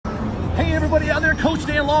Hey everybody out there, Coach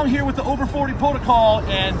Dan Long here with the Over 40 Protocol,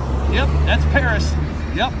 and yep, that's Paris.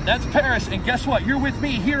 Yep, that's Paris, and guess what? You're with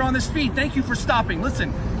me here on this feed. Thank you for stopping.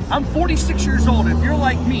 Listen, I'm 46 years old. If you're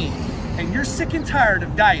like me, and you're sick and tired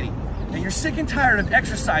of dieting, and you're sick and tired of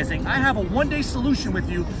exercising, I have a one-day solution with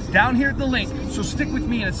you down here at the link, so stick with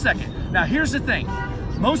me in a second. Now, here's the thing.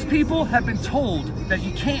 Most people have been told that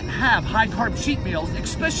you can't have high-carb cheat meals,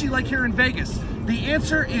 especially like here in Vegas. The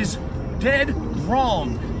answer is dead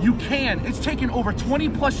wrong. You can. It's taken over 20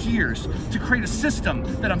 plus years to create a system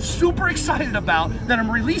that I'm super excited about, that I'm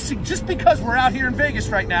releasing just because we're out here in Vegas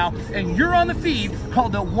right now, and you're on the feed,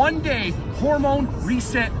 called the one-day Hormone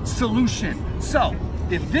Reset Solution. So,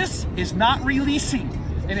 if this is not releasing,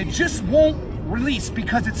 and it just won't release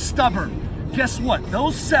because it's stubborn, guess what?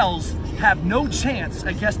 Those cells have no chance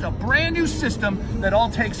against a brand new system that all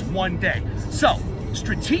takes one day. So,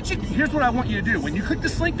 here's what I want you to do. When you click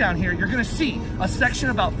this link down here, you're gonna see a section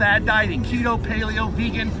about fad dieting, keto, paleo,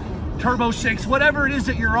 vegan, turbo shakes, whatever it is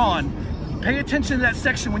that you're on. Pay attention to that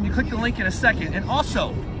section when you click the link in a second. And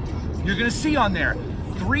also, you're gonna see on there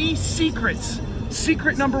 3 secrets.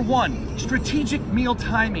 Secret number 1, strategic meal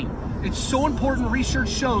timing. It's so important. Research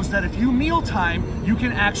shows that if you meal time, you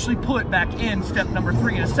can actually put back in step number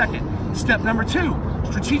 3 in a second. Step number 2,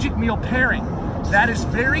 strategic meal pairing. That is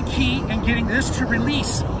very key in getting this to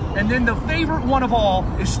release. And then the favorite one of all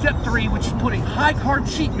is step 3, which is putting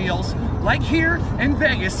high-carb cheat meals, like here in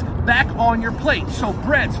Vegas, back on your plate. So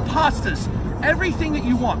breads, pastas, everything that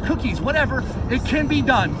you want, cookies, whatever, it can be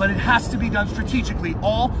done, but it has to be done strategically,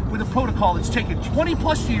 all with a protocol that's taken 20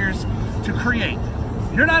 plus years to create.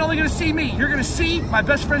 You're not only gonna see me, you're gonna see my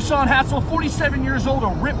best friend Sean Hassel, 47 years old, a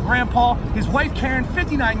ripped grandpa, his wife Karen,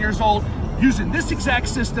 59 years old, using this exact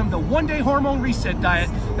system, the one-day hormone reset diet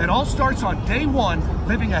that all starts on day 1,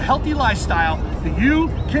 living a healthy lifestyle that you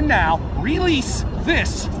can now release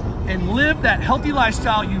this and live that healthy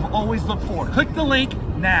lifestyle you've always looked for. Click the link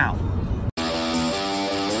now.